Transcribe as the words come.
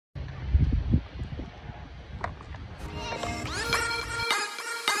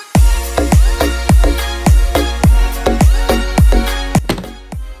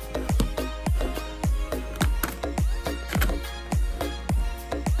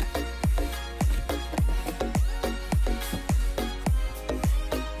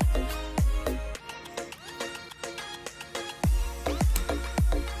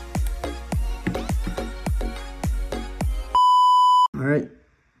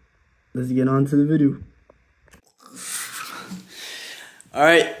let's get on to the video.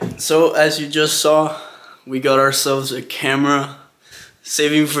 Alright, so as you just saw, we got ourselves a camera.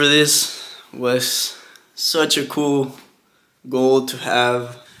 Saving for this was such a cool goal to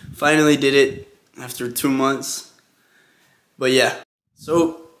have. Finally did it after 2 months. But yeah,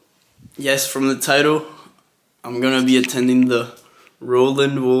 so yes, from the title, I'm gonna be attending the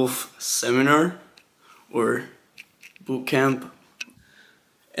Roland Wolf seminar or boot camp.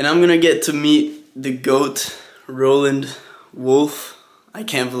 And I'm gonna get to meet the GOAT, Roland Wolf. I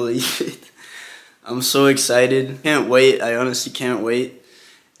can't believe it. I'm so excited. Can't wait. I honestly can't wait.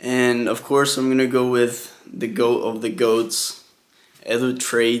 And of course, I'm gonna go with the GOAT of the GOATs, Edu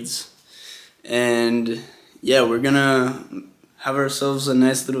Trades. And yeah, we're gonna have ourselves a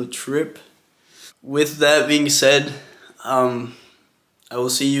nice little trip. With that being said, I will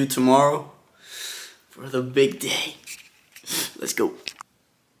see you tomorrow for the big day. Let's go.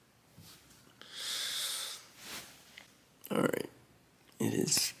 Alright, it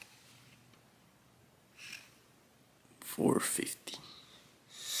is 4:50.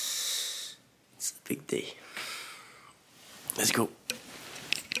 It's a big day. Let's go.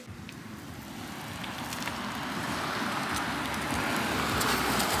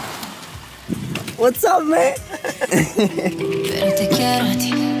 What's up, man? Pero te quiero a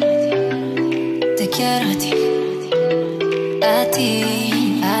ti, te quiero a ti, a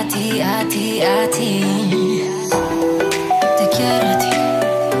ti, a ti, a ti, a ti. Te quiero a ti,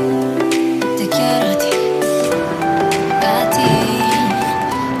 te quiero a ti, a ti, a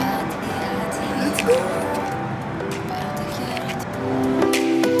ti, a ti. Let's go. Pero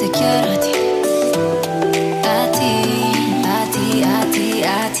te quiero a ti, te quiero a ti, a ti, a ti, a ti,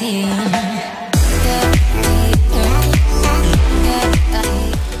 a ti.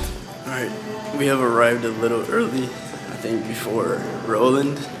 We have arrived a little early, I think before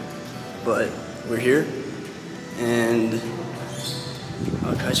Roland, but we're here, and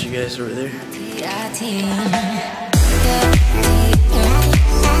I'll catch you guys over there.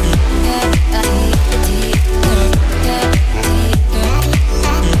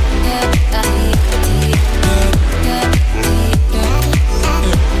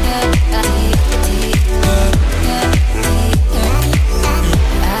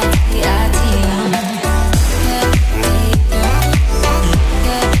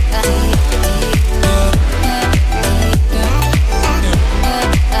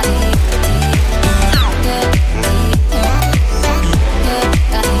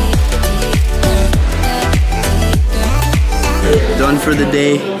 Done for the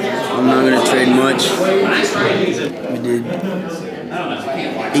day. I'm not gonna trade much. We did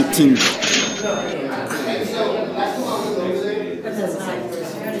 18.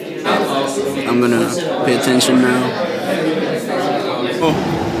 I'm gonna pay attention now. Oh,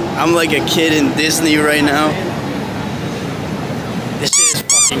 I'm like a kid in Disney right now. This shit is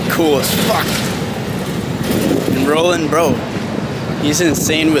fucking cool as fuck. And Roland, bro, he's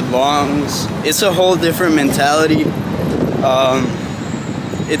insane with longs. It's a whole different mentality.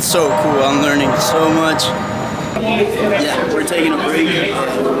 It's so cool. I'm learning so much. Yeah, we're taking a break.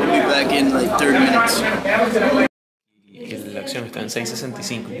 We'll be back in like 30 minutes. La acción está en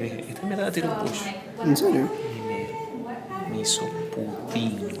 6.65 y dije, esta me da tiro un push. ¿En serio? Y me hizo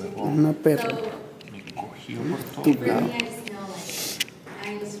putín, huevón. Una perra. Me cogió por todo lado.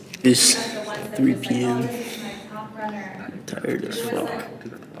 It's 3 p.m. I'm tired as fuck.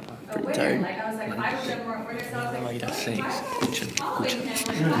 Pretty tired. Va a ir a 6. Escúchame,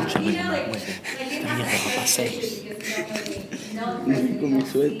 escúchame, mamá, huevo. Esta mierda va para 6. Con mi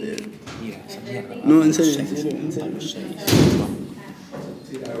suéter. Mira, esa mierda. No, en serio, en serio, en serio.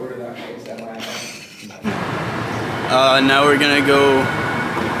 Now we're gonna go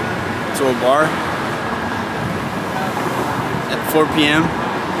to a bar at 4 p.m.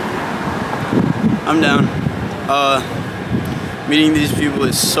 I'm down. Meeting these people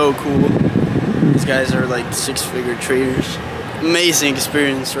is so cool. These guys are like 6-figure traders. Amazing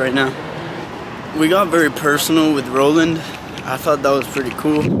experience right now. We got very personal with Roland. I thought that was pretty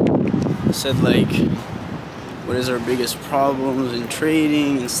cool. He said like, what is our biggest problems in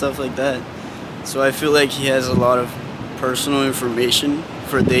trading and stuff like that. So I feel like he has a lot of personal information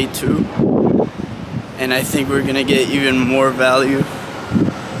for day 2. And I think we're gonna get even more value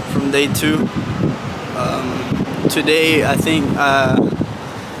from day 2. Today, I think I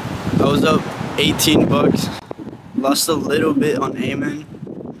was up 18 bucks. Lost a little bit on Amen,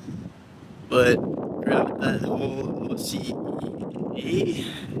 but grabbed that whole OCE.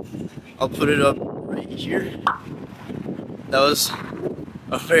 I'll put it up right here. That was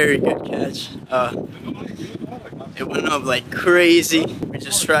a very good catch. It went up like crazy. We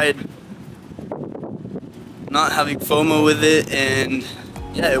just tried not having FOMO with it, and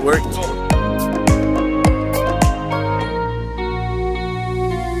yeah, it worked.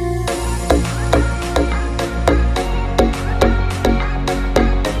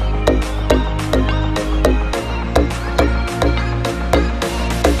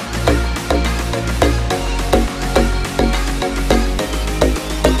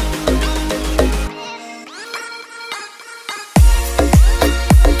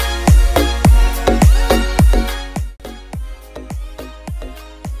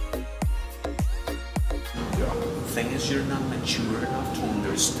 The thing is, you're not mature enough to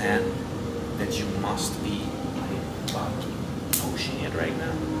understand that you must be fucking pushing it right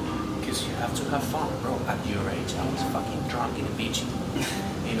now. Because you have to have fun, bro. At your age, I was fucking drunk in a beach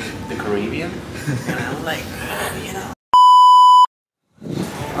in the Caribbean, and I'm like, you know.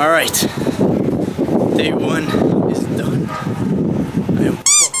 Alright, day 1 is done. I am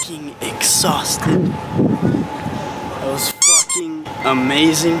fucking exhausted. That was fucking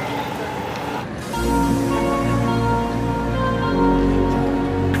amazing.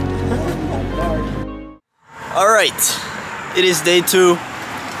 Alright, it is day 2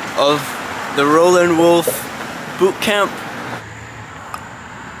 of the Roland Wolf Boot Camp.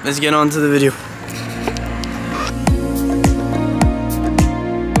 Let's get on to the video.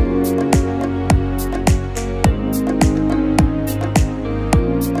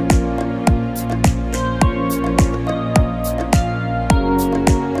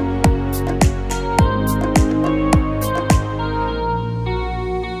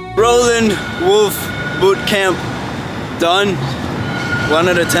 Roland Wolf Boot Camp done. 1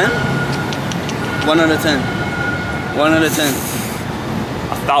 out of 10? 1 out of 10. 1 out of 10.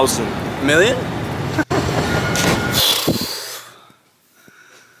 1,000 million?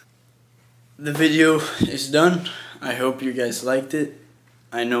 The video is done. I hope you guys liked it.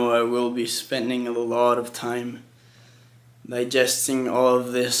 I know I will be spending a lot of time digesting all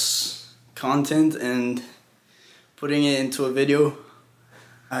of this content and putting it into a video.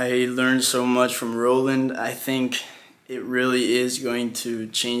 I learned so much from Roland. I think it really is going to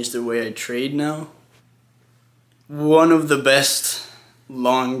change the way I trade now. One of the best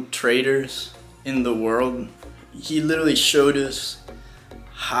long traders in the world. He literally showed us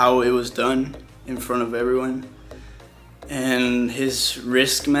how it was done in front of everyone. And his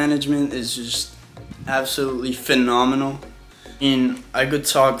risk management is just absolutely phenomenal. And I could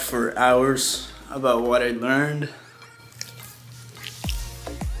talk for hours about what I learned.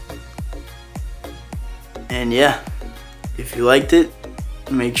 And yeah, if you liked it,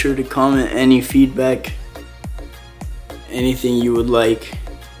 make sure to comment any feedback, anything you would like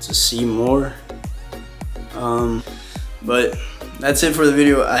to see more. But that's it for the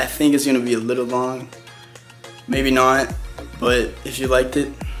video. I think it's gonna be a little long, maybe not, but if you liked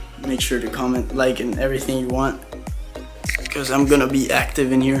it, make sure to comment, like, and everything you want, because I'm gonna be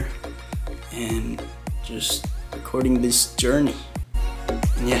active in here and just recording this journey.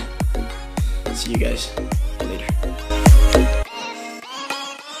 And yeah, see you guys later.